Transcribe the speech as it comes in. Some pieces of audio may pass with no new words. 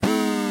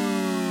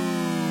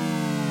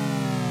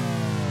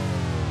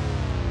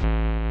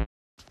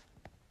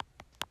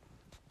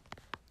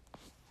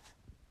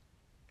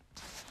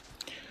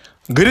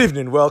Good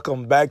evening.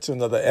 Welcome back to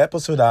another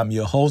episode. I'm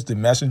your host, the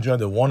messenger,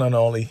 the one and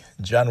only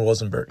John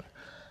Rosenberg.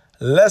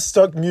 Let's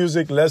talk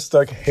music. Let's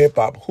talk hip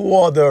hop. Who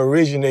are the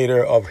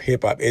originator of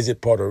hip hop? Is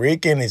it Puerto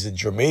Rican? Is it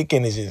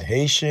Jamaican? Is it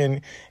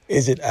Haitian?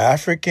 Is it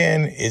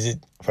African? Is it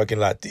fucking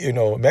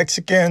Latino,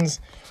 Mexicans?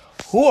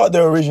 Who are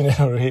the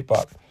originator of hip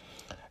hop?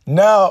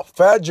 Now,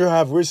 Fat Joe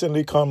have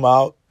recently come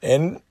out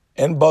and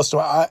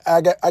Busta.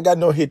 I got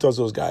no hate on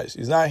those guys.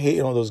 He's not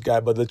hating on those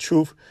guys, but the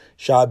truth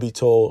shall be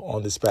told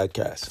on this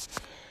podcast.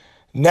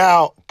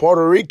 Now,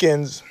 Puerto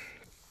Ricans,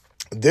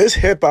 this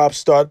hip-hop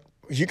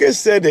you can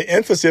say the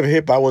infancy of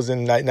hip-hop was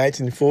in like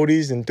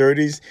 1940s and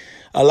 30s.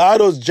 A lot of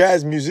those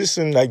jazz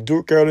musicians like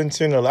Duke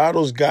Ellington, a lot of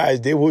those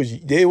guys, they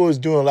was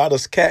doing a lot of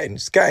scatting.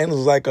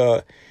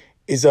 Scatting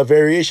is a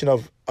variation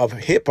of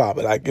hip-hop,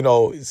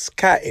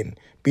 scatting.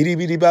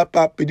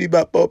 Bidi-bidi-bop-bop,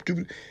 bidi-bop-bop.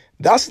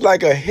 That's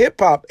like a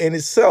hip-hop in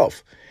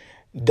itself.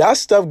 That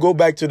stuff go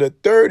back to the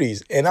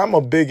 30s, and I'm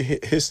a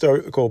big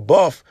historical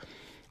buff.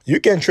 You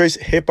can trace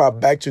hip-hop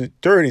back to the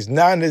 30s.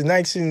 Now in the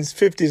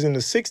 1950s and the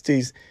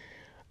 60s,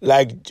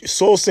 like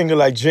soul singer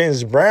like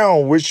James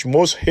Brown, which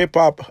most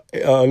hip-hop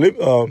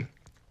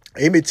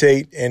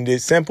imitate and they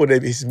sample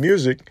his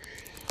music.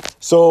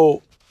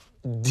 So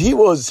he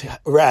was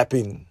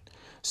rapping.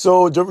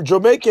 So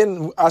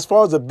Jamaican, as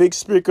far as the big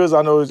speakers,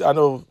 I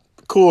know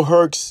Kool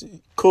Herc, he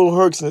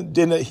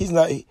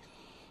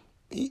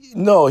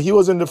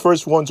wasn't the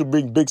first one to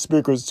bring big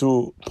speakers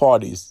to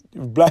parties.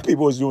 Black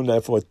people was doing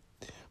that for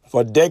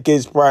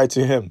decades prior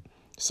to him.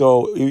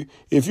 So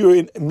if you're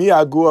in me,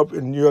 I grew up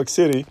in New York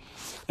City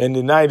in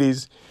the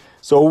 90s.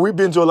 So we've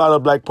been to a lot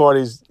of black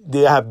parties.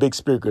 They have big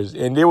speakers,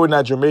 and they were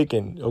not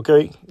Jamaican,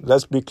 okay?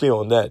 Let's be clear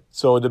on that.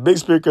 So the big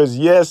speakers,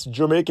 yes,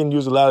 Jamaican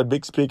use a lot of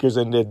big speakers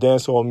in their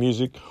dancehall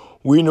music.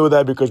 We know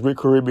that because we're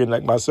Caribbean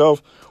like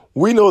myself.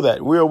 We know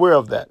that. We're aware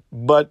of that.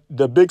 But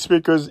the big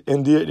speakers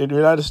in the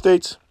United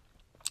States,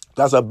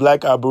 that's a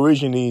black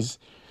aborigines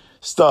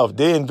stuff.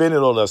 They invented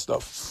all that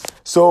stuff.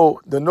 So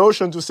the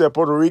notion to say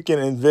Puerto Rican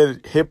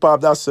invented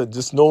hip-hop, that's a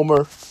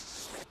misnomer.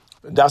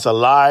 That's a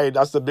lie.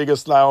 That's the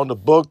biggest lie on the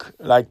book.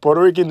 Like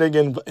Puerto Rican, they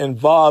can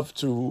involve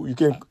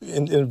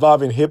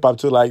in hip-hop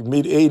to like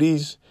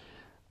mid-80s.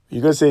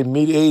 You can say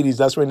mid-80s,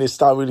 that's when they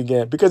start with it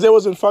again. Because they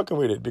wasn't fucking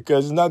with it.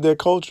 Because it's not their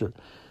culture.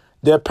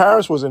 Their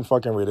parents wasn't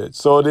fucking with it.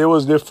 So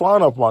they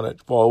frowned upon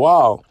it for a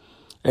while.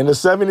 In the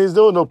 70s,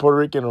 there was no Puerto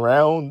Rican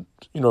around,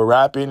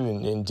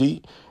 rapping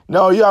and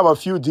No, you have a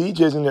few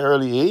DJs in the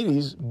early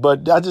 80s,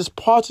 but I just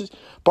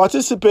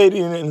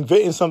participating in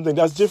inventing something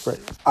that's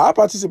different. I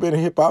participate in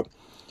hip-hop.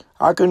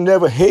 I could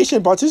never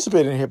Haitian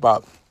participate in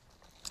hip-hop.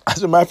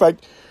 As a matter of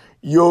fact,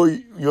 your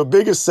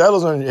biggest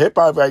sellers on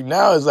hip-hop right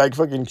now is like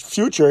fucking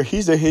Future.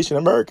 He's a Haitian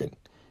American.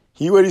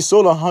 He already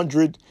sold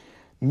 100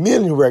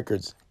 million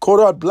records.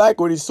 Kodak Black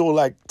already sold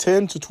like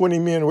 10 to 20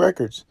 million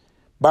records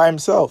by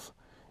himself.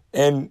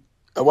 And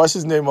what's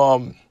his name?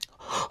 What's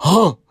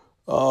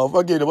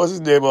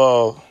his name?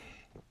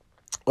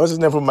 What's his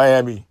name from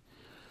Miami?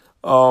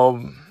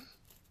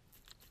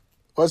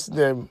 What's his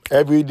name?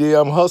 Every Day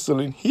I'm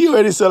Hustling. He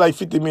already sold like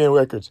 50 million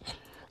records.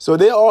 So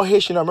they're all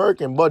Haitian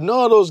American. But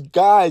none of those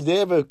guys, they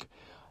ever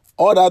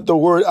utter the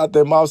word out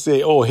their mouth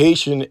say, oh,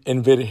 Haitian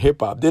invented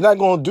hip hop. They're not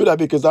going to do that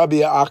because that'd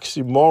be an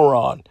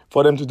oxymoron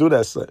for them to do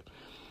that stuff.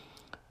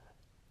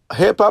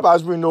 Hip hop,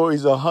 as we know,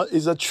 is a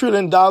 $1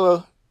 trillion.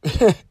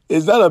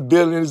 It's not $1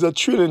 billion. It's $1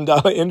 trillion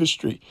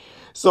industry.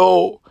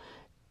 So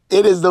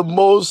it is the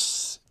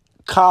most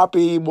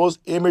copied, most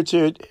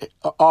imitated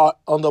art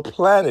on the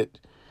planet.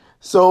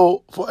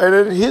 So, and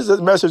then here's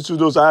a message to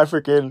those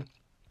African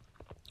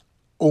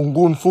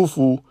Ungun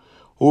Fufu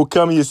who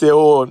come here and say,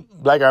 oh,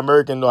 black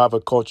Americans don't have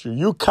a culture.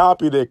 You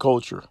copy their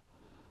culture.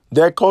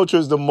 Their culture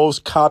is the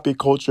most copied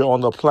culture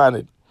on the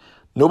planet.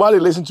 Nobody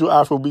listens to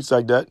Afrobeats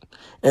like that.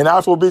 And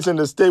Afrobeats in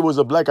the States was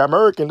a black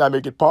American that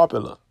made it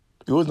popular.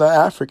 It was not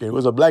African. It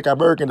was a black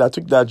American that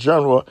took that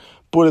genre,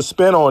 put a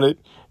spin on it,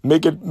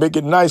 make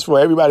it nice for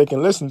everybody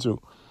can listen to.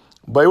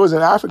 But it was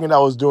an African that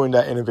was doing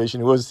that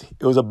innovation. It was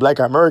a black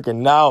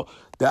American. Now,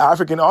 the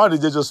African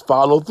artists, they just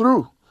follow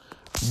through.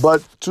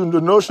 But to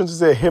the notion to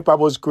say hip-hop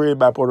was created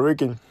by Puerto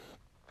Rican,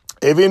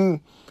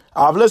 even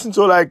I've listened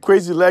to like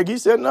Crazy Leg. He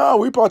said, no,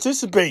 we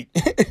participate.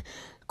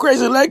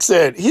 Crazy Leg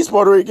said, he's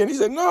Puerto Rican. He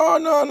said,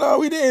 no,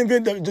 we didn't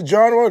invent the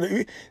genre.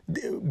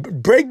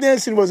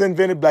 Breakdancing was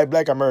invented by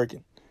black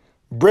American.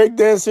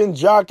 Breakdancing,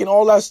 jocking,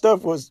 all that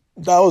stuff was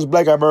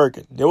black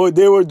American. They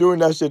were doing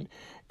that shit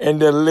in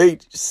the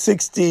late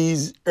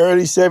 60s,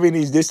 early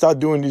 70s. They started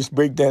doing this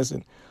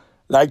breakdancing.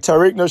 Like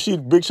Tariq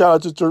Nasheed, big shout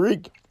out to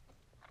Tariq.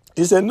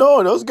 He said,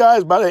 no, those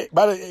guys by the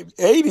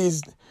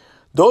 80s,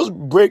 those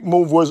break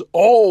move was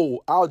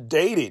all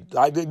outdated.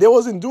 Like they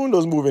wasn't doing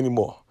those moves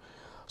anymore.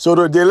 So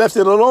they left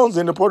it alone,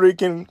 and the Puerto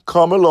Rican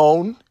come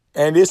alone,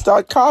 and they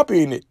start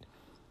copying it.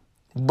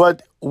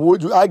 But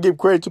would I give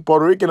credit to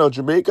Puerto Rican or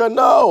Jamaica?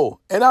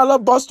 No. And I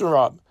love Busta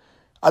Rhymes.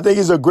 I think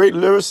he's a great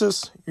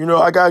lyricist.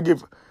 I got to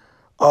give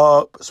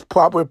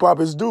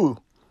proper is due.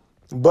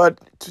 But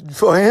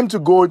for him to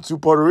go to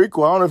Puerto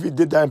Rico, I don't know if he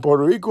did that in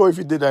Puerto Rico, if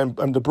he did that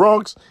in the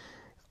Bronx.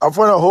 I've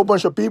heard a whole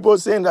bunch of people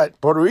saying that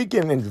Puerto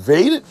Rican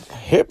invaded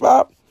hip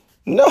hop.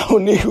 No,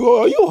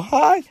 Negro, are you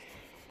high?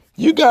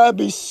 You gotta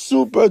be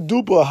super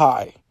duper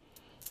high.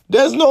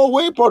 There's no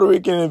way Puerto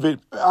Rican invaded.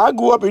 I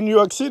grew up in New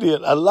York City.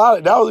 That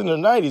was in the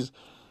 90s.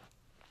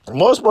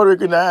 Most Puerto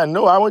Rican that I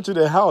know, I went to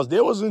their house. They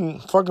was listening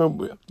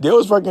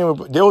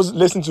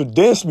to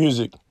dance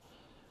music.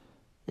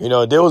 You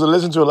know, they was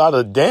listening to a lot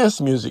of dance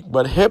music,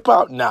 but hip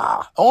hop,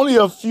 nah. Only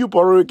a few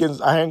Puerto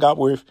Ricans I hang out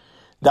with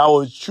that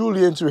was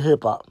truly into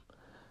hip hop.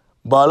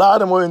 But a lot of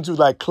them were into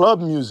like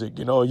club music,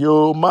 you know,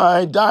 You're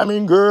My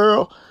Diamond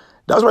Girl.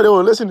 That's what they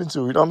were listening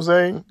to, you know what I'm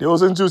saying? They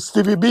was into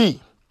Stevie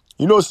B.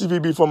 You know Stevie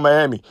B from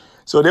Miami.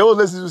 So they were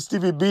listening to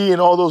Stevie B and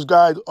all those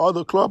guys, all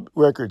the club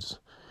records.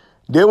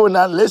 They were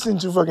not listening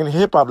to fucking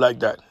hip hop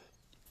like that.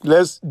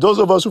 Those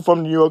of us who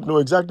from New York know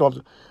exactly what I'm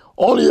saying.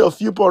 Only a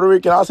few Puerto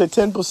Rican, I'll say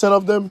 10%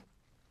 of them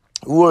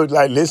would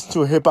like listen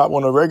to hip hop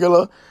on a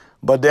regular.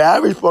 But the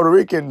average Puerto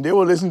Rican, they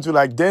were listening to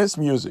like dance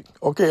music,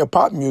 okay, or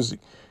pop music.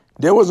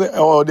 Their parents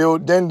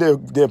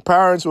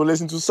were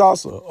listening to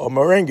salsa or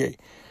merengue.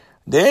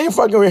 They ain't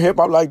fucking with hip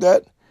hop like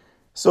that.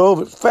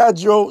 So Fat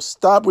Joe,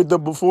 stop with the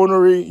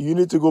buffoonery. You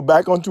need to go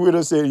back on Twitter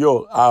and say,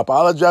 yo, I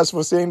apologize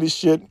for saying this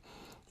shit.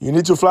 You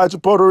need to fly to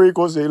Puerto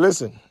Rico and say,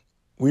 listen,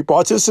 we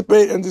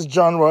participate in this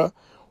genre.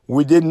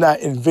 We did not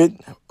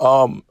invent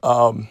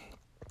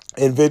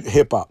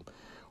hip hop.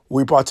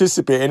 We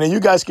participate. And then you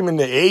guys came in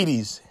the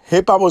 80s.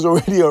 Hip hop was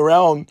already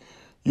around.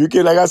 You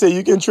can, like I said,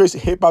 you can trace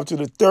hip hop to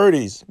the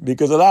 30s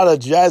because a lot of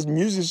jazz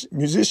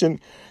musicians,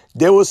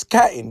 they were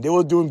scatting. They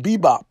were doing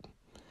bebop.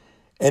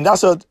 And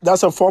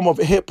that's a form of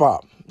hip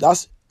hop.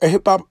 That's a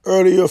hip hop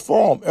earliest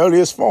form.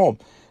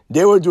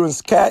 They were doing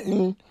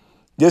scatting.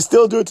 They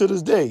still do it to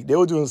this day. They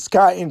were doing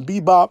scatting,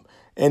 bebop,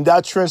 and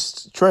that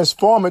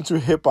transformed into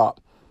hip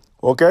hop.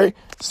 Okay?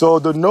 So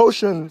the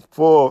notion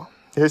for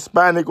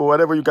Hispanic or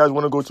whatever you guys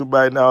want to go to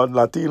right now,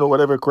 Latino,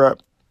 whatever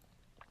crap,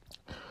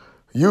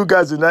 you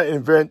guys did not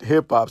invent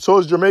hip hop. So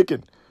is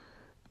Jamaican.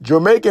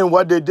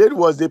 What they did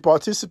was they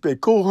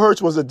participated. Kool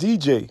Herc was a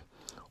DJ.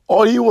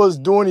 All he was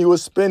doing, he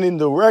was spinning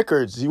the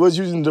records. He was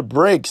using the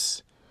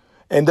breaks.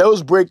 And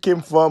those breaks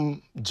came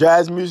from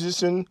jazz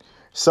musician.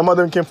 Some of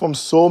them came from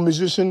soul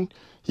musician.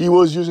 He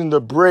was using the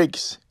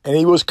breaks and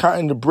he was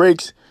counting the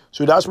breaks.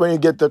 So that's when you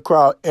get the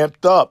crowd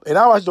amped up. And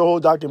I watched the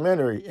whole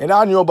documentary and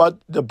I knew about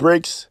the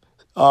breaks,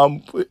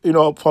 from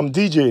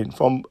DJing,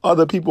 from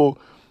other people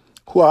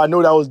who I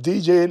know that was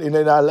DJing. And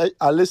then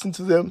I listened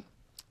to them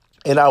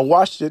and I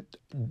watched it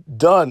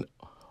done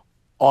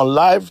on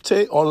live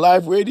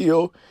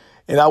radio.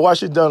 And I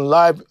watched it done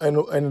live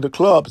in the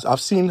clubs.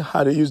 I've seen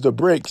how they use the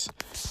breaks.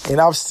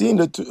 And I've seen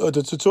the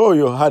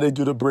tutorial, how they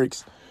do the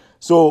breaks.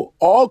 So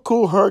all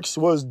Kool Herc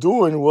was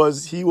doing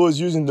was he was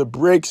using the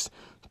breaks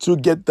to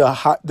get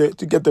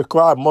the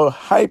crowd more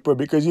hyper.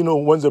 Because, you know,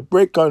 once the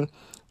break comes,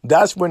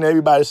 that's when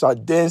everybody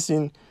started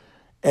dancing.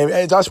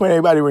 And that's when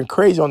everybody went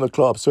crazy on the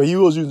club. So he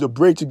was using the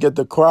break to get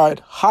the crowd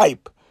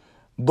hype.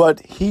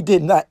 But he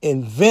did not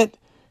invent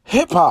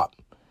hip-hop.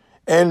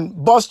 And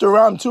Busta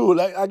Rhymes too,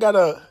 like I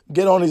gotta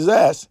get on his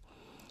ass.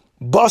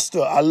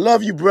 Busta, I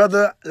love you,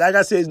 brother. Like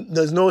I said,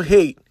 there's no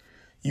hate.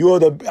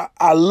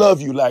 I love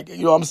you. Like,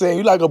 you know what I'm saying?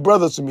 You're like a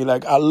brother to me.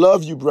 Like, I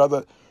love you,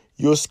 brother.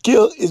 Your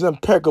skill is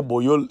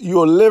impeccable. You're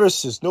a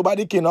lyricist.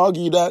 Nobody can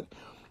argue that.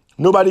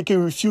 Nobody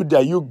can refute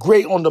that. You're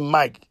great on the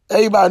mic.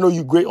 Everybody know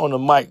you're great on the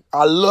mic.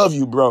 I love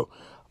you, bro.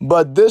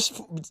 But this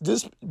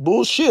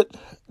bullshit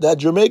that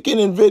Jamaican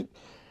invent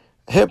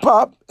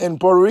hip-hop and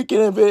Puerto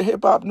Rican invent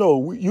hip-hop,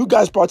 no, you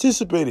guys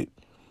participated.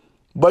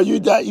 But you're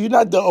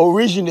not the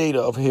originator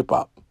of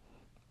hip-hop.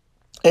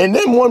 And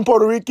name one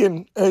Puerto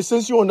Rican, and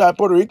since you're on that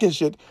Puerto Rican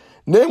shit,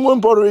 name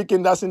one Puerto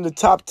Rican that's in the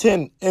top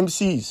 10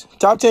 MCs.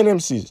 Top 10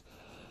 MCs.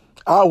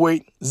 I'll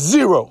wait.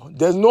 0.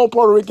 There's no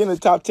Puerto Rican in the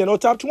top 10 or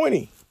top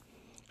 20.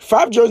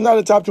 Fab Joe's not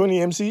a top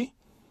 20 MC.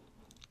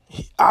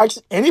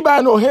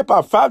 Anybody know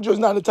hip-hop, Fab Joe's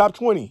not in the top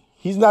 20.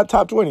 He's not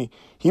top 20.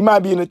 He might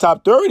be in the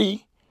top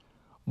 30,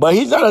 but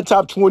he's not a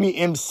top 20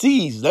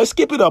 MCs. Let's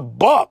skip it a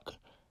buck.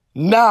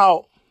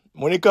 Now,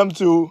 when it comes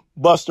to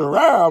Busta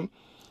Rhymes,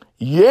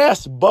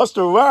 yes,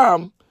 Busta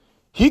Rhymes,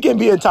 he can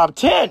be in top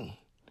 10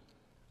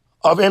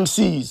 of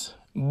MCs.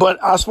 But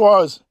as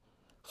far as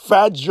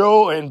Fat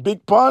Joe and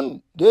Big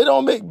Pun, they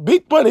don't make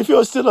Big Pun. If he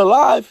was still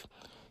alive,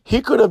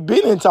 he could have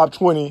been in top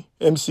 20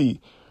 MC.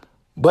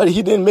 But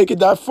he didn't make it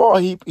that far.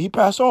 He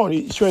passed on.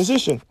 He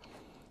transitioned.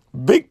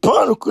 Big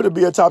Pun could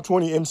be a top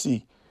 20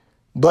 MC.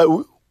 But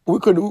we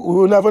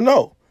will never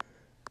know.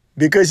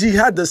 Because he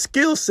had the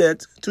skill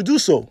set to do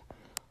so.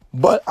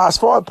 But as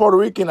far as Puerto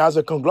Rican as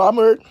a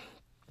conglomerate,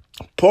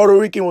 Puerto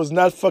Rican was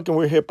not fucking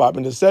with hip-hop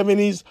in the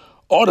 70s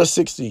or the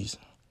 60s.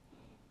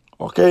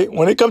 Okay?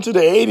 When it comes to the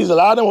 80s, a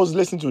lot of them was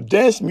listening to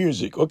dance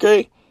music,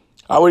 okay?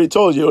 I already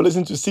told you,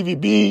 listen to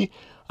CVB,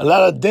 a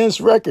lot of dance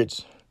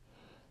records.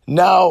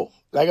 Now,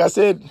 like I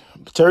said,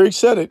 Tariq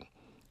said it.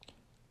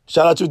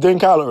 Shout out to Dan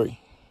Calorie.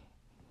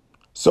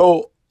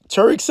 So,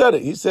 Tariq said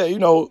it. He said, you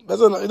know,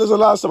 there's a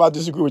lot of stuff I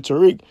disagree with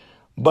Tariq,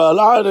 but a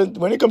lot of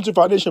when it comes to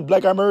Foundation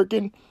Black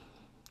American,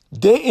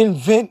 They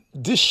invent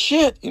this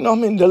shit. You know what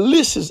I mean? The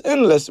list is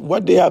endless,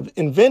 what they have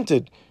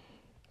invented.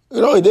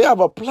 You know, they have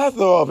a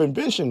plethora of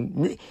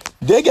invention.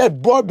 They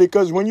get bored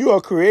because when you're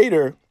a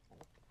creator,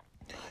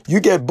 you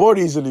get bored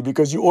easily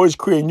because you always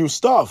create new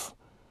stuff.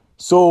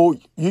 So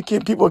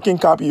people can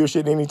copy your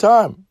shit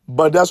anytime.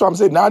 But that's what I'm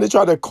saying. Now they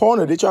try to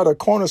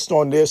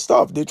cornerstone their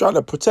stuff. They try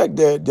to protect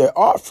their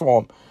art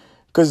form.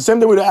 Because the same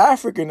thing with the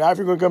African. The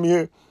African come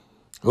here,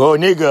 oh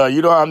nigga,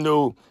 you don't have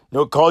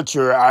no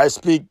culture. I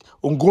speak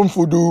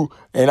Ngunfudu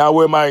and I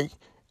wear my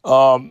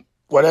my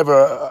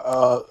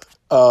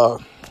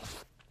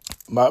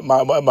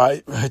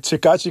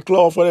Chikachi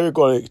cloth, whatever you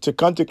call it,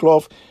 Chikante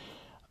cloth.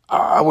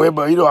 I wear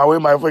my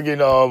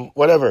freaking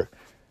whatever.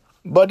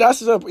 But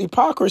that's a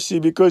hypocrisy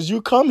because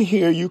you come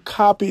here, you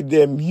copy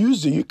their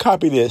music, you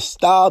copy their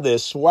style, their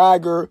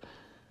swagger.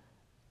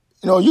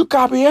 You know, you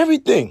copy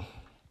everything.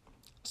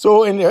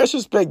 So in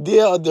retrospect, they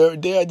are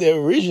the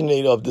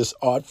originator of this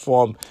art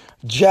form.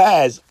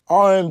 Jazz,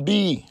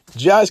 R&B.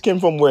 Jazz came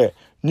from where?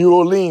 New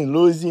Orleans,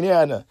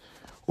 Louisiana.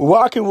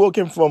 Rock and roll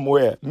came from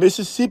where?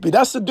 Mississippi.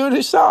 That's the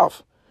dirty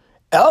South.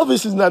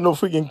 Elvis is not no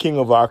freaking king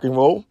of rock and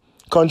roll,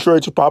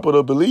 contrary to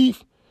popular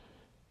belief.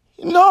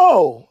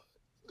 No.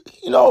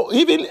 You know,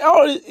 even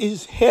all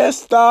his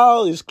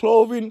hairstyle, his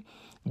clothing,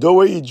 the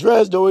way he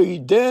dressed, the way he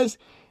danced,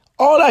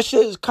 all that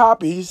shit is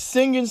copy. His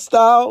singing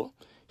style,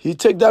 he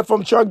take that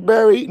from Chuck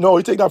Berry. No,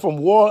 he take that from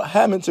Walt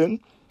Hamilton.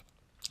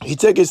 He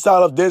take his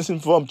style of dancing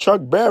from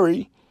Chuck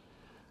Berry.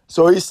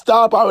 So his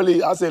style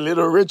probably, I say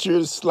Little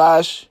Richard /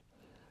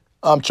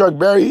 Chuck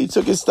Berry. He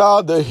took his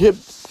style, the hip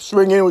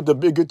swinging with the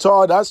big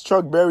guitar. That's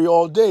Chuck Berry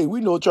all day.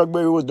 We know Chuck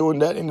Berry was doing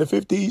that in the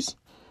 50s,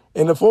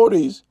 in the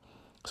 40s.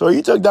 So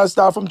he took that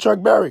style from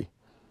Chuck Berry.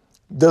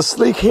 The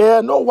slick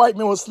hair, no white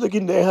man was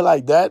slicking their hair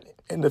like that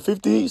in the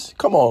 50s.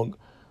 Come on.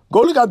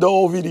 Go look at the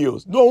old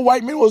videos. No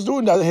white man was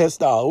doing that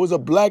hairstyle. It was a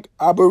black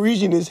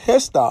Aborigines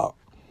hairstyle.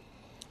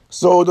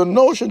 So the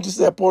notion to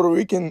say Puerto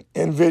Rican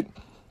invent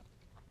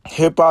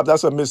hip-hop,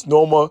 that's a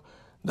misnomer.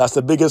 That's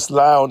the biggest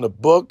lie on the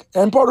book.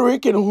 And Puerto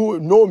Rican who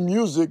know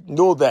music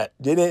know that.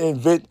 They didn't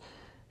invent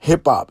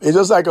hip-hop. It's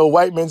just like a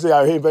white man say,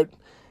 I invent.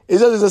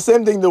 It's the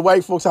same thing the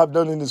white folks have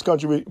done in this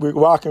country with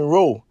rock and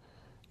roll.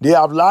 They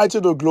have lied to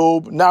the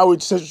globe. Now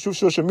with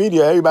social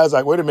media, everybody's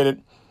like, wait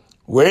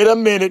a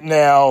minute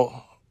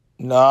now.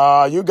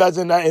 Nah, you guys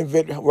did not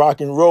invent rock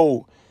and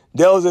roll.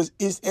 There was this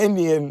East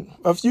Indian,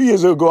 a few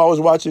years ago, I was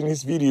watching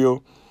his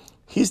video.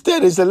 He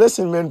said,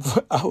 listen, man,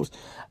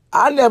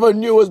 I never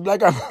knew it was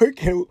Black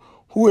American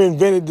who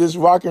invented this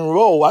rock and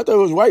roll. I thought it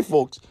was white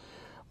folks.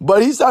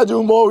 But he started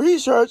doing more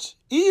research.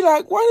 He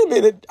like, wait a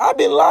minute, I've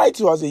been lied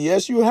to. I said,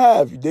 yes, you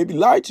have. They be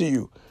lied to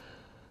you.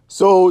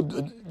 So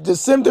the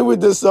same thing with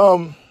this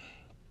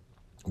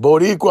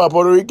Boricua,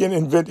 Puerto Rican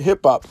invent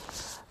hip-hop.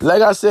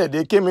 Like I said,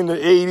 they came in the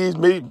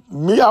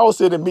 80s. I would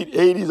say the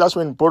mid-80s. That's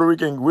when Puerto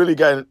Rican really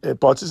got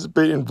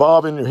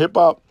involved in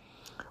hip-hop.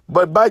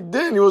 But back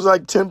then, it was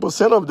like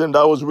 10% of them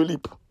that was really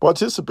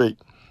participate.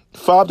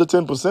 5 to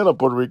 10% of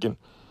Puerto Rican.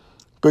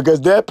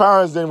 Because their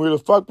parents didn't really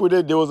fuck with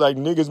it. They was like,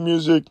 niggas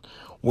music.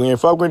 We ain't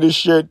fuck with this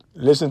shit.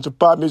 Listen to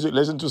pop music.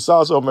 Listen to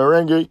salsa or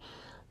merengue.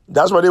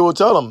 That's what they would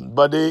tell them.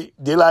 But they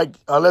like,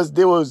 unless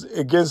they was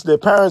against their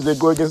parents, they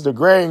go against the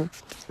grain.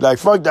 Like,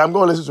 fuck that, I'm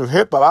going to listen to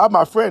hip-hop. I have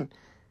my friend.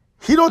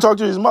 He don't talk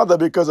to his mother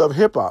because of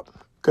hip-hop.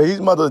 Because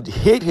his mother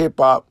hate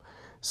hip-hop.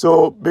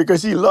 So,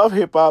 because he loved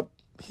hip-hop,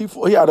 he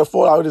had to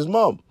fall out with his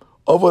mom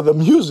over the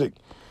music.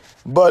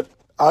 But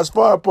as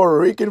far as Puerto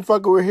Rican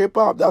fucking with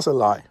hip-hop, that's a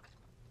lie.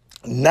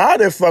 Now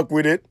they fuck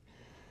with it.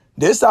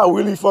 They start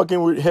really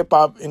fucking with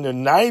hip-hop in the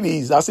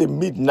 90s. I say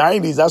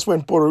mid-90s. That's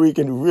when Puerto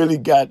Rican really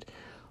got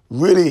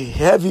really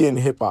heavy in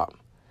hip-hop.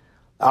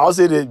 I'll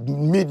say the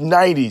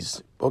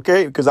mid-90s,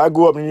 okay? Because I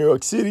grew up in New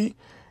York City.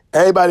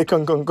 Everybody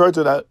can concur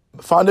to that.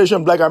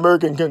 Foundation Black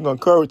American can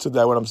concur to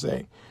that, what I'm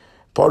saying.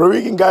 Puerto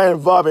Rican got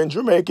involved in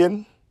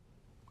Jamaican.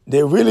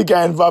 They really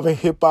got involved in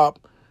hip-hop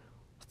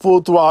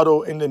full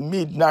throttle in the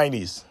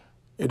mid-90s.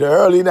 In the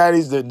early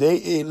 90s, the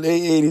late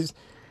 80s.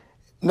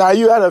 Now,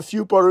 you had a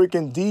few Puerto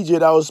Rican DJ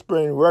that was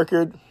spinning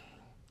record.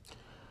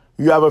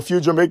 You have a few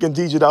Jamaican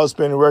DJ that was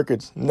spinning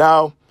records.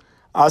 Now,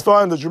 as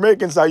far as the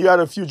Jamaican side, you had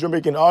a few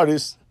Jamaican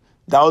artists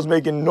that was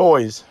making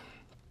noise.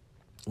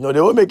 You know,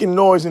 they were making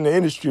noise in the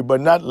industry,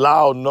 but not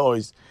loud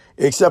noise,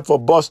 except for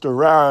Busta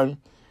Rhymes,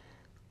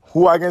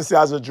 who I can say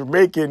as a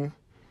Jamaican,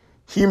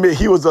 he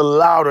was the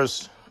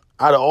loudest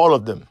out of all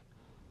of them.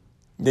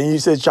 Then you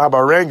said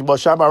Shabba Ranks, but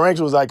Shabba Ranks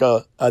was like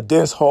a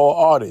dance hall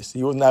artist.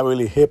 He was not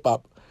really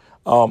hip-hop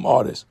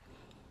artist.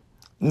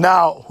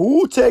 Now,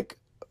 who took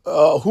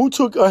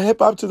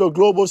hip-hop to the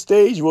global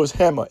stage was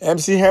Hammer.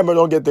 MC Hammer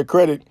don't get the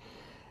credit.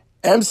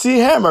 MC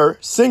Hammer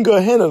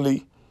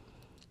single-handedly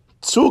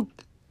took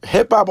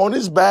hip-hop on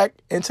his back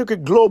and took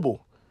it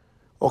global.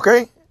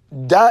 Okay?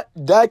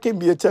 That can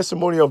be a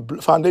testimony of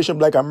Foundation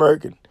Black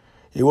American.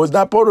 He was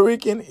not Puerto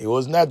Rican. He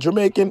was not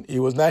Jamaican. He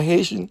was not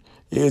Haitian.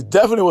 He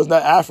definitely was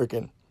not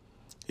African.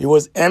 He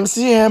was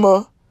MC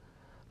Hammer.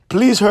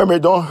 Please Hear Me,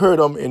 Don't Hurt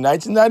Him. In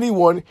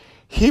 1991,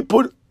 he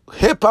put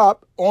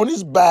hip-hop on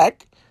his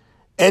back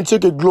and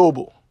took it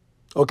global.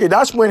 Okay,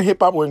 that's when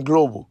hip hop went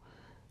global.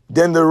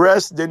 Then the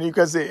rest, then you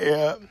can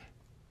say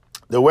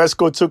the West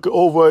Coast took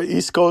over,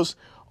 East Coast.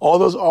 All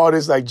those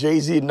artists like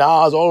Jay-Z,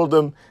 Nas, all of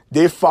them,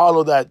 they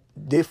follow that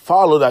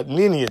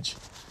lineage.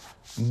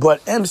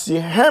 But MC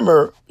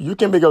Hammer, you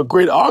can make a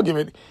great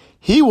argument.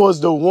 He was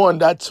the one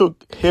that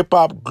took hip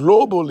hop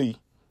globally.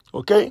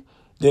 Okay?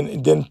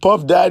 Then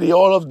Puff Daddy,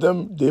 all of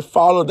them, they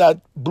follow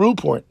that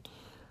blueprint.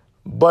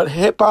 But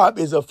hip hop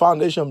is a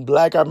foundation,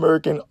 Black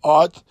American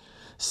art.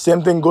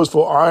 Same thing goes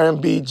for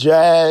R&B,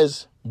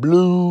 jazz,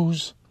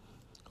 blues.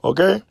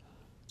 Okay?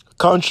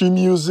 Country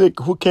music,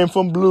 who came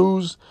from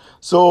blues.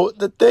 So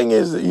the thing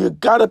is, you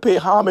gotta pay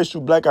homage to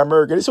Black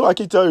America. This is what I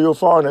keep telling you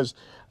foreigners.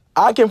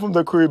 I came from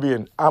the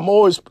Caribbean.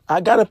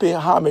 I gotta pay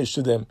homage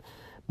to them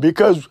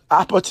because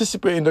I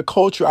participate in the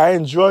culture. I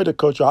enjoy the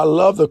culture. I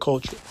love the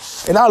culture.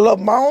 And I love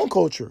my own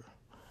culture.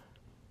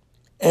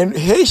 And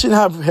Haitians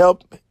have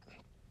helped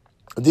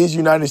these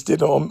United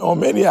States on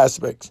many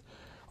aspects.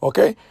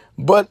 Okay?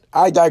 But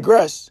I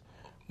digress.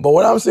 But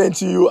what I'm saying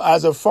to you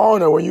as a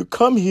foreigner, when you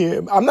come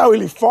here, I'm not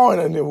really foreign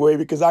in a way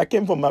because I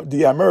came from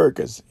the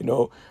Americas. You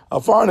know,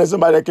 a foreigner is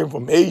somebody that came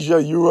from Asia,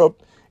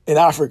 Europe, and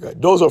Africa.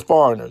 Those are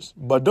foreigners.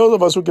 But those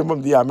of us who came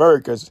from the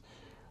Americas,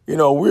 you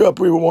know, we are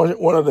pretty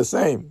one of the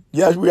same.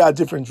 Yes, we are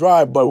different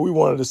tribes, but we're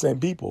one of the same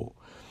people.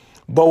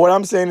 But what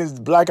I'm saying is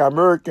Black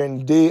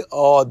American, they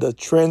are the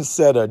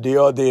trendsetter. They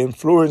are the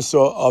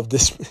influencer of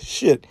this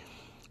shit.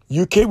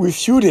 You can't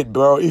refute it,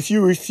 bro. If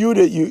you refute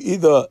it, you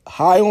either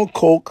high on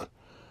coke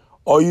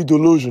or you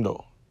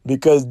delusional,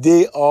 because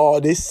they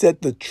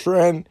set the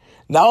trend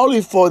not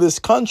only for this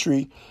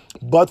country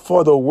but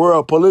for the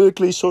world,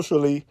 politically,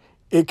 socially,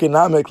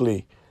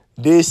 economically.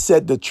 They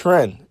set the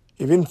trend.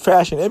 Even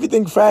fashion,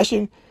 everything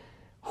fashion.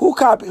 Who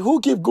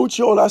give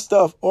Gucci all that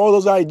stuff, all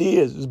those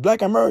ideas? It's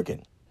Black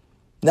American,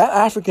 not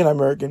African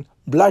American.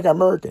 Black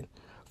American,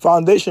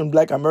 foundation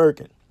Black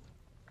American.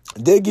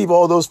 They give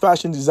all those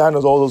fashion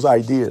designers all those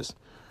ideas.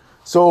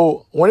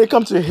 So when it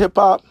comes to hip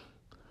hop,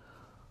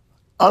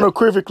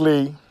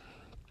 unequivocally,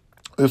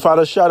 without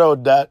a shadow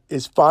of that,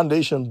 is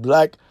foundation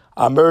Black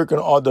American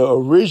or the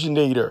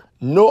originator.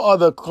 No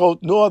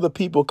other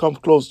people come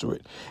close to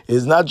it.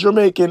 It's not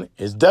Jamaican.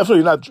 It's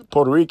definitely not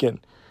Puerto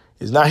Rican.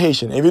 It's not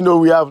Haitian. Even though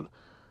we have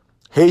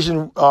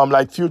Haitian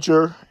like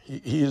Future,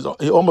 he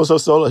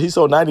almost sold. He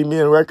sold 90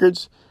 million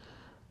records.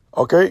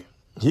 Okay,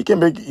 he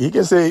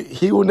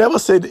will never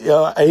say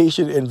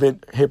Haitian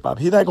invent hip hop.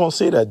 He's not gonna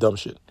say that dumb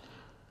shit.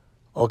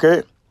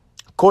 Okay.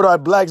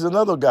 Kodak Black's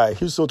another guy.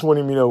 He sold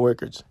 20 million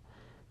records.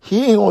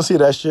 He ain't gonna say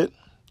that shit.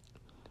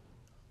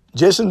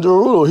 Jason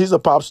Derulo, he's a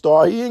pop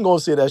star. He ain't gonna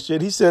say that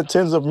shit. He said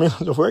tens of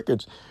millions of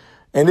records.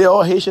 And they're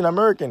all Haitian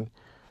American.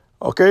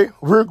 Okay?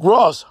 Rick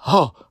Ross,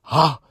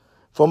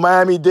 from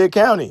Miami-Dade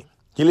County.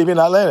 He live in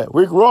Atlanta.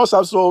 Rick Ross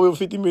have sold over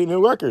 50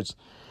 million records.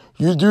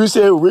 You do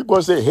say Rick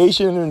Ross say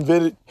Haitian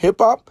invented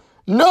hip-hop?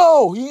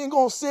 No, he ain't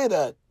gonna say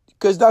that.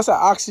 Because that's an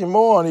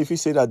oxymoron if he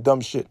say that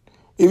dumb shit.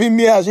 Even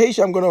me as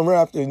Haitian, I'm going to run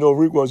after,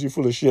 Rick Ross, you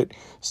full of shit.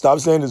 Stop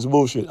saying this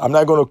bullshit. I'm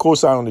not going to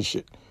co-sign on this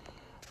shit.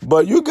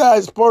 But you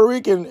guys, Puerto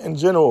Rican in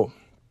general,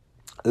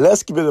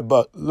 let's give it a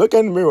buck. Look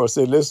in the mirror and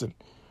say, listen,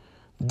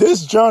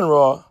 this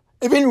genre,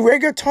 even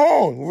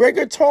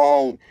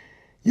reggaeton,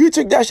 you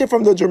took that shit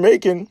from the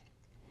Jamaican,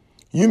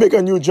 you make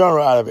a new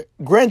genre out of it.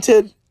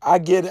 Granted, I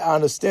get it, I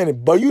understand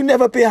it, but you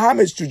never pay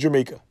homage to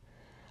Jamaica.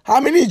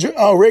 How many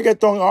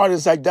reggaeton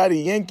artists like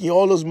Daddy Yankee,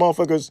 all those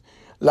motherfuckers,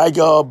 like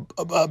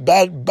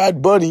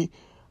Bad Bunny,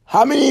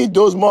 how many of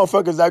those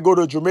motherfuckers that go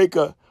to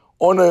Jamaica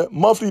on a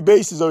monthly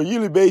basis or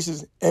yearly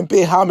basis and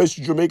pay homage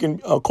to Jamaican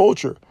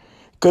culture?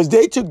 Because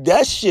they took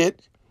that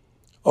shit,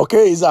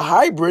 okay, it's a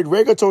hybrid.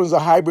 Reggaeton is a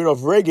hybrid of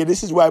reggae.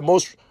 This is why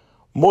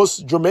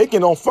most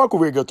Jamaican don't fuck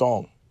with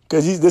reggaeton.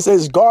 Because they say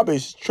it's garbage,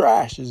 it's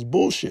trash, it's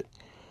bullshit.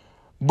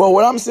 But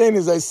what I'm saying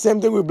is the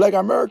same thing with Black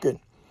American.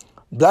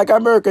 Black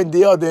American,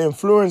 they are the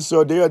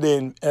influencer, they are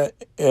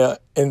the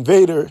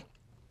invader.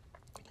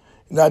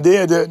 Now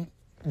they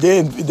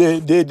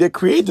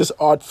create this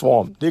art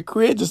form. They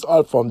create this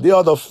art form. They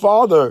are the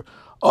father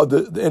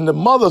and the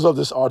mothers of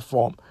this art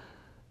form.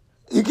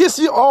 You can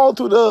see all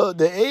through the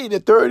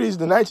 30s,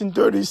 the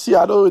 1930s, see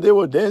how they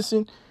were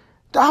dancing.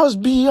 That was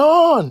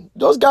beyond.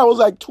 Those guys was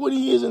like 20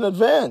 years in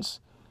advance.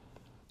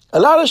 A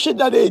lot of shit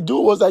that they do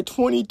was like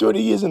 20,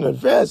 30 years in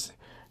advance.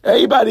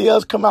 Everybody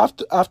else come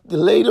after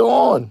later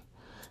on.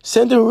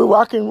 Same thing with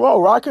rock and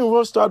roll. Rock and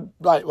roll started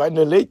like in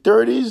the late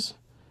 30s,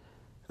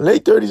 early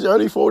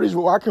 40s,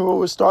 rock and roll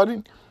was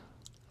starting.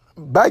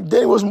 Back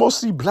then, it was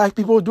mostly black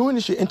people doing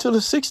this shit. Until the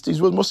 60s,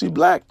 it was mostly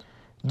black.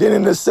 Then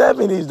in the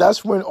 70s,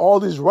 that's when all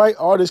these white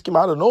artists came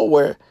out of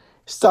nowhere,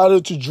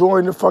 started to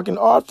join the fucking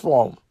art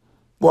form.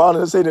 Well,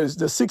 let's say the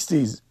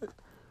 60s,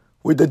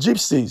 with the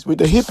gypsies, with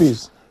the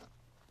hippies.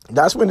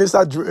 That's when they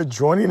started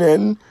joining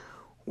in,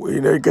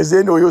 because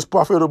they know it was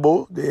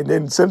profitable. And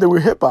then same thing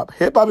with hip-hop.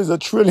 Hip-hop is $1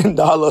 trillion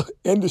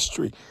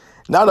industry.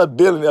 Not $1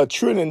 billion, $1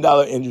 trillion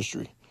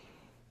industry.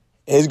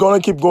 And it's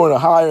going to keep going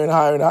higher and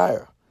higher and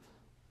higher.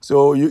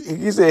 So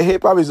you say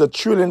hip hop is a $1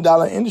 trillion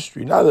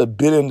industry, not a $1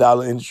 billion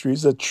industry.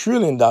 It's a $1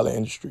 trillion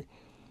industry.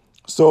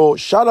 So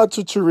shout out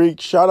to Tariq,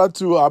 shout out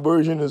to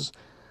Aborigines,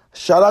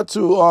 shout out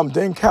to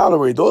Dan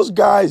Calloway. Those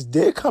guys,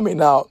 they're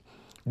coming out.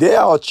 They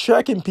are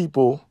checking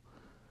people.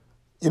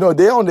 You know,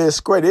 they're on their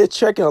square. They're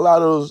checking a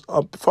lot of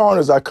those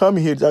foreigners that come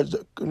here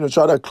that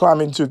try to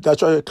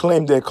try to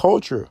claim their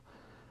culture.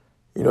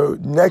 You know,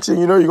 next thing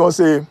you know, you're gonna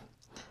say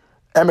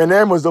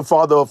Eminem was the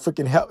father of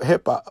freaking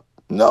hip hop.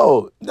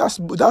 No, that's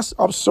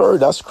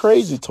absurd. That's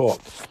crazy talk.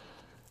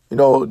 You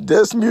know,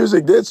 this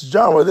music, this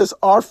genre, this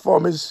art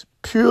form is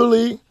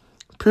purely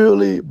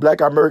Black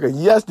American.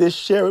 Yes, they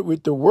share it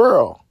with the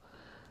world,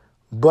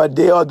 but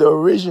they are the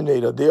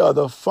originator. They are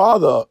the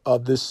father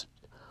of this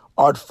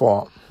art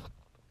form.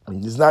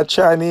 It's not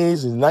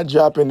Chinese. It's not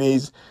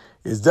Japanese.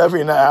 It's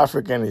definitely not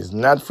African. It's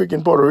not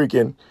freaking Puerto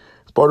Rican.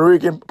 Puerto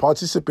Rican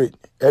participate.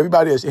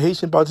 Everybody is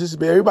Haitian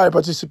participate. Everybody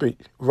participate.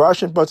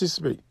 Russian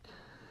participate.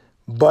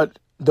 But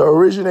the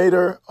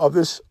originator of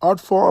this art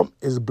form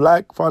is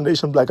Black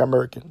Foundation Black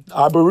American.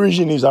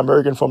 Aborigines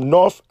American from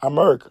North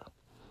America.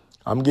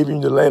 I'm giving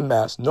you the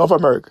landmass. North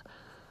America.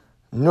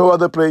 No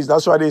other place.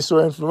 That's why they're so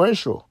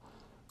influential.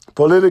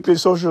 Politically,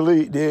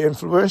 socially, they're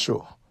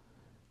influential.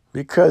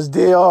 Because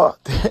they are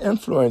the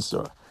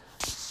influencer.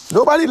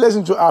 Nobody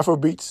listens to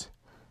Afrobeats.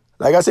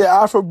 Like I said,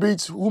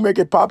 Afrobeats, who make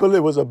it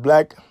popular was a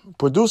Black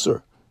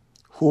producer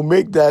who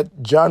make that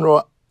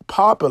genre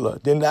popular.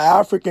 Then the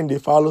African, they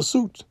follow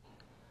suit.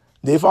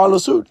 They follow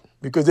suit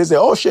because they say,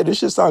 oh shit, this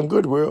shit sound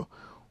good, Will.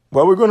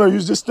 Well, we're going to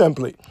use this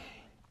template.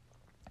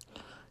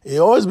 It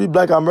always be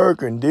Black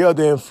American. They are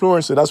the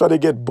influencer. That's why they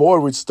get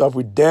bored with stuff,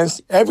 with dance.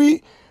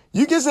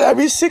 You can say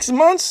every 6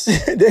 months,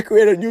 they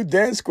create a new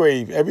dance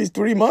crave. Every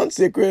 3 months,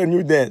 they create a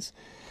new dance.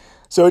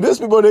 So those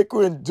people, they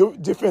create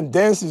different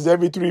dances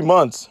every 3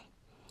 months.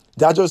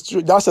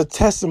 That's a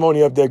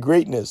testimony of their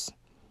greatness.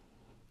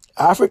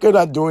 Africa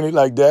not doing it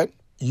like that.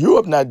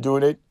 Europe not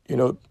doing it. You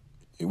know,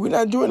 we're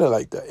not doing it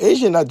like that.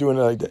 Asia not doing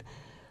it like that.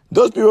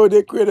 Those people,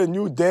 they create a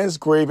new dance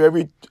crave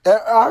every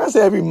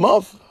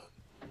month.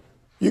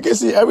 You can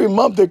see every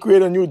month they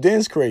create a new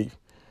dance crave.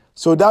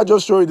 So that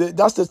just shows you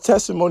that's the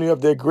testimony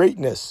of their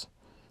greatness.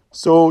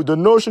 So the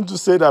notion to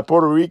say that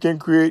Puerto Rican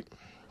create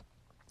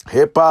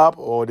hip-hop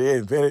or they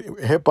invented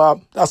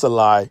hip-hop, that's a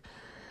lie.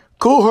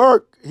 Kool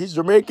Herc, he's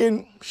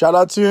Jamaican. Shout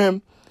out to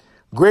him.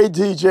 Great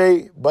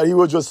DJ, but he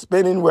was just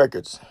spinning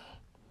records.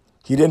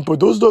 He didn't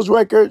produce those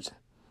records.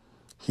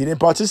 He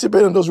didn't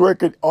participate in those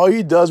records. All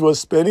he does was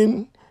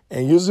spinning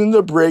and using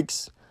the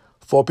breaks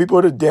for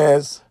people to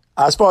dance.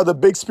 As far as the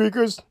big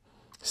speakers,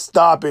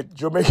 stop it.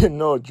 Jamaican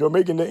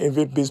didn't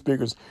invent big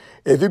speakers.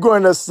 If you go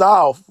in the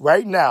South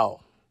right now,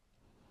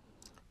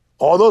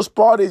 all those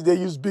parties, they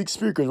use big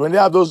speakers. When they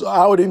have those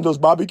outing, those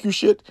barbecue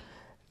shit,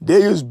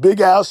 they use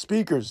big-ass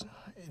speakers.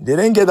 They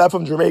didn't get that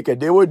from Jamaica.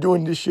 They were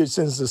doing this shit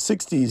since the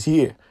 60s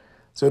here.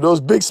 So those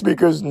big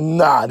speakers, they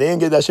didn't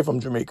get that shit from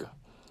Jamaica.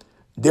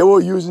 They were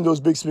using those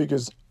big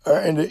speakers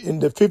in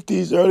the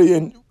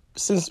 50s,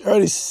 since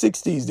early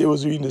 60s, they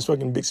was using these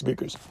fucking big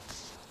speakers.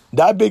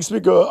 That big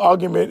speaker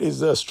argument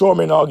is a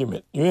strawman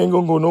argument. You ain't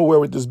gonna go nowhere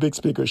with this big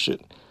speaker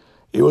shit.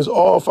 It was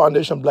all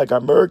Foundation Black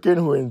American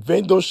who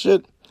invent those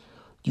shit.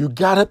 You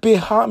gotta pay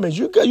homage.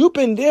 You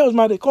pendejos,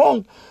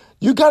 maricón.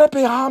 You gotta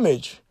pay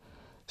homage.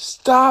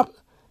 Stop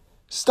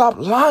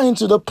lying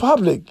to the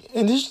public.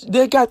 And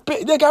they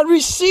got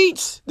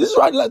receipts. This is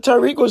what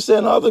Tariq was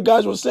saying, other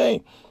guys were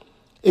saying.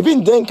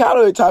 Even Dan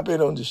Calloway type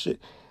in on this shit.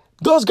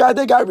 Those guys,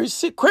 they got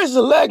receipts. Crazy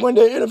Leg, when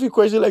they interview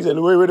Crazy Leg, said,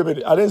 wait a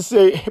minute. I didn't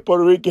say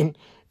Puerto Rican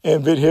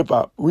invent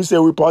hip-hop. We said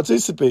we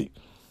participate.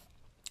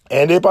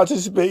 And they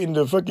participate in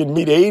the fucking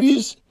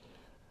mid-'80s.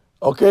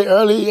 Okay,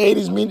 early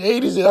 80s,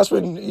 mid-'80s. That's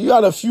when you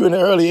got a few in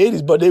the early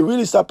 80s, but they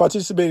really stopped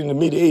participating in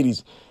the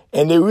mid-'80s.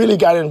 And they really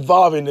got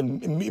involved in the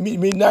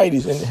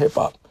mid-'90s in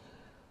hip-hop.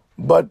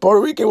 But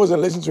Puerto Rican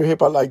wasn't listening to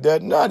hip-hop like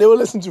that. Nah, they were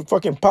listening to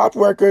fucking pop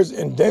records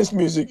and dance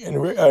music and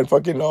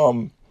fucking,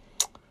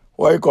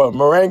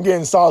 merengue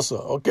and salsa,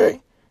 okay?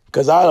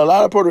 Because I had a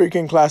lot of Puerto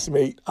Rican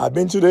classmates. I've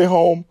been to their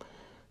home.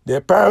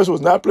 Their parents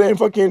was not playing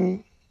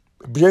fucking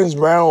James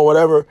Brown or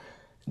whatever.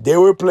 They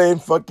were playing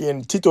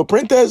fucking Tito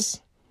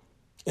Prentes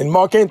and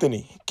Mark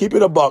Anthony. Keep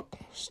it a buck.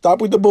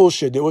 Stop with the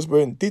bullshit. They was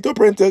playing Tito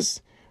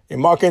Prentes and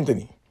Mark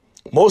Anthony.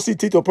 Mostly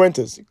Tito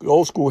Prentes,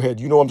 old school head.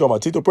 You know what I'm talking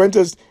about. Tito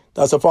Prentes,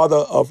 that's the father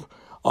of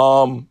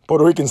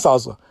Puerto Rican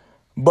salsa.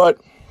 But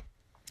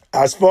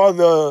as for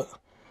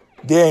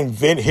they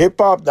invent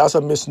hip-hop, that's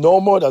a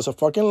misnomer. That's a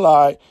fucking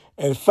lie.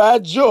 And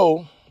Fat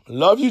Joe,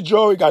 love you,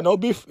 Joe. We got no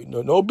beef,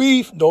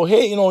 no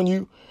hating on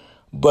you.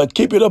 But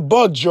keep it a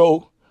buck,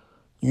 Joe.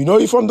 You know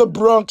you're from the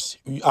Bronx.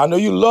 I know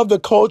you love the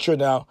culture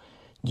now.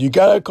 You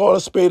got to call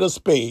a spade a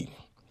spade.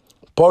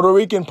 Puerto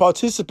Rican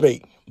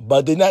participate,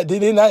 but they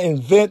did not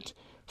invent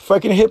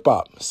fucking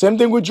hip-hop. Same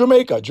thing with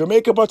Jamaica.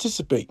 Jamaica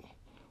participate.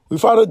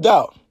 Without a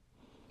doubt.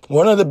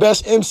 One of the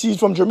best MCs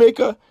from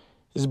Jamaica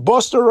is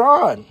Busta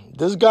Rhymes.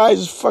 This guy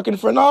is fucking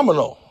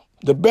phenomenal.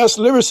 The best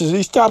lyricist.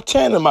 He's top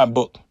 10 in my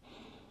book.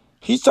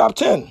 He's top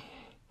 10.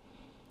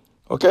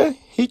 Okay?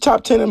 He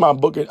top 10 in my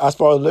book as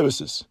far as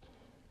lyricists.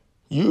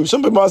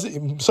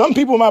 Some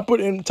people might put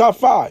him top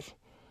 5.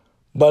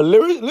 But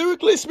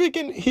lyrically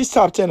speaking, he's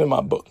top 10 in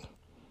my book.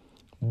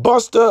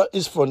 Busta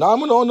is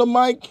phenomenal on the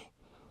mic.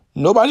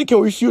 Nobody can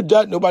refute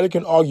that. Nobody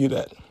can argue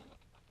that.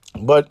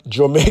 But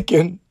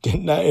Jamaican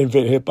did not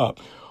invent hip-hop.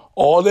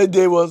 All they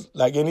did was,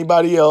 like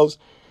anybody else,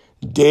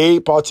 they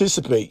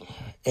participate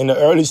in the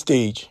early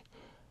stage.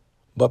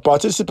 But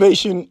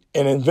participation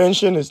and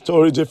invention is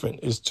totally different.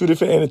 It's two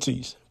different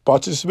entities.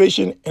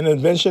 Participation and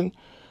invention,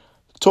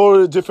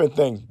 totally different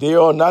things. They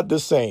are not the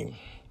same.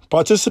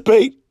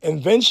 Participate,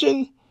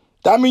 invention,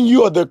 that means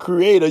you are the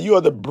creator. You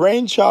are the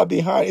brainchild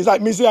behind. It's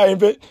like me saying I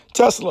invent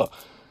Tesla.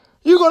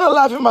 You're going to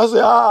laugh at me and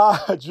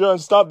say, John,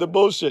 stop the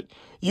bullshit.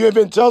 You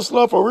invent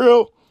Tesla for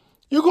real?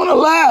 You're going to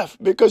laugh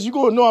because you're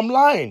going to know I'm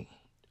lying.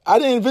 I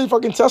didn't invent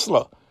fucking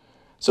Tesla.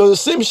 So the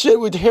same shit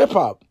with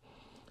hip-hop.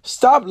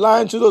 Stop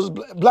lying to those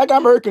black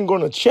Americans.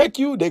 Going to check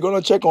you. They're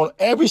going to check on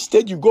every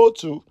state you go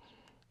to,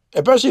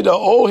 especially the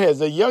old heads.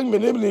 The young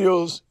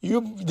millennials,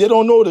 they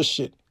don't know the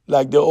shit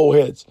like the old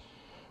heads.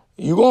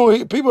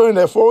 People in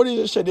their 40s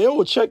and shit, they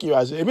will check you.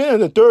 Even in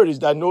the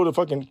 30s that know the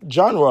fucking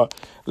genre.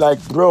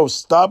 Like, bro,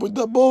 stop with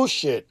the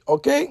bullshit,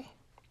 okay?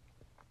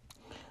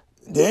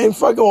 They ain't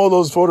fucking all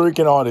those Puerto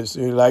Rican artists.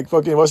 Like,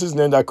 fucking, what's his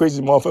name? That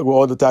crazy motherfucker with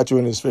all the tattoo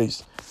in his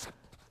face.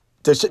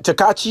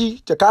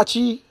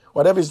 Takachi,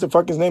 whatever his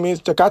fucking name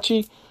is,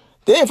 Takachi.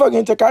 They ain't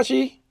fucking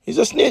Takachi. He's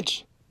a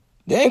snitch.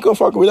 They ain't gonna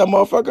fuck with that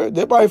motherfucker.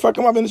 They probably fuck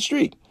him up in the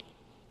street.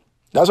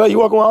 That's why you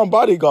walk around with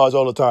bodyguards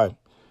all the time.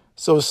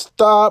 So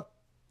stop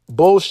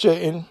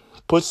bullshitting.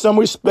 Put some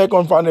respect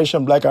on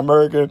Foundation Black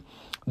America.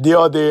 They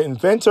are the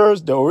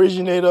inventors, the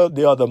originator.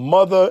 They are the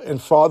mother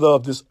and father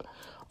of this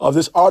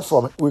art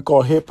form we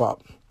call hip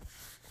hop.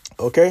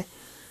 Okay,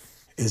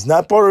 it's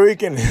not Puerto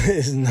Rican.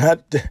 It's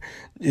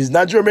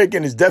not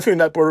Jamaican. It's definitely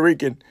not Puerto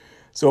Rican.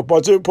 So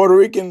Puerto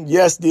Rican,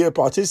 yes, they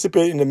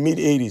participated in the mid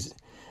 '80s.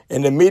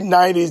 In the mid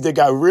 '90s, they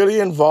got really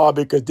involved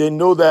because they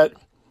know that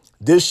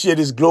this shit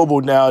is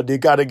global now. They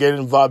got to get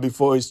involved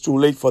before it's too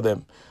late for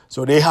them.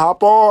 So they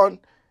hop on.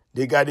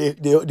 They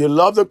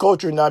love the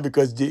culture now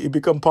because it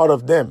become part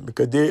of them.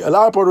 Because a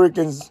lot of Puerto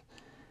Ricans,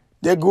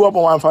 they grew up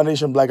on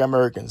Foundation Black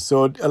Americans.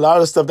 So a lot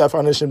of stuff that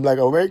Foundation Black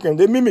American,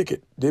 they mimic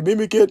it. They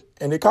mimic it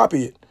and they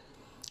copy it.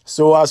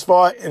 So as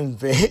far as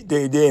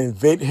they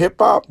invent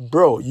hip-hop,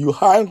 bro, you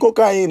high on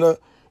cocaine,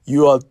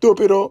 you are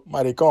tupido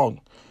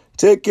maricon.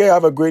 Take care.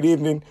 Have a great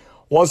evening.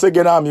 Once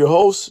again, I'm your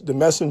host, the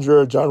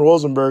messenger, John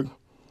Rosenberg.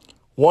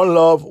 One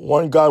love,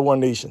 one God, one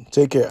nation.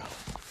 Take care.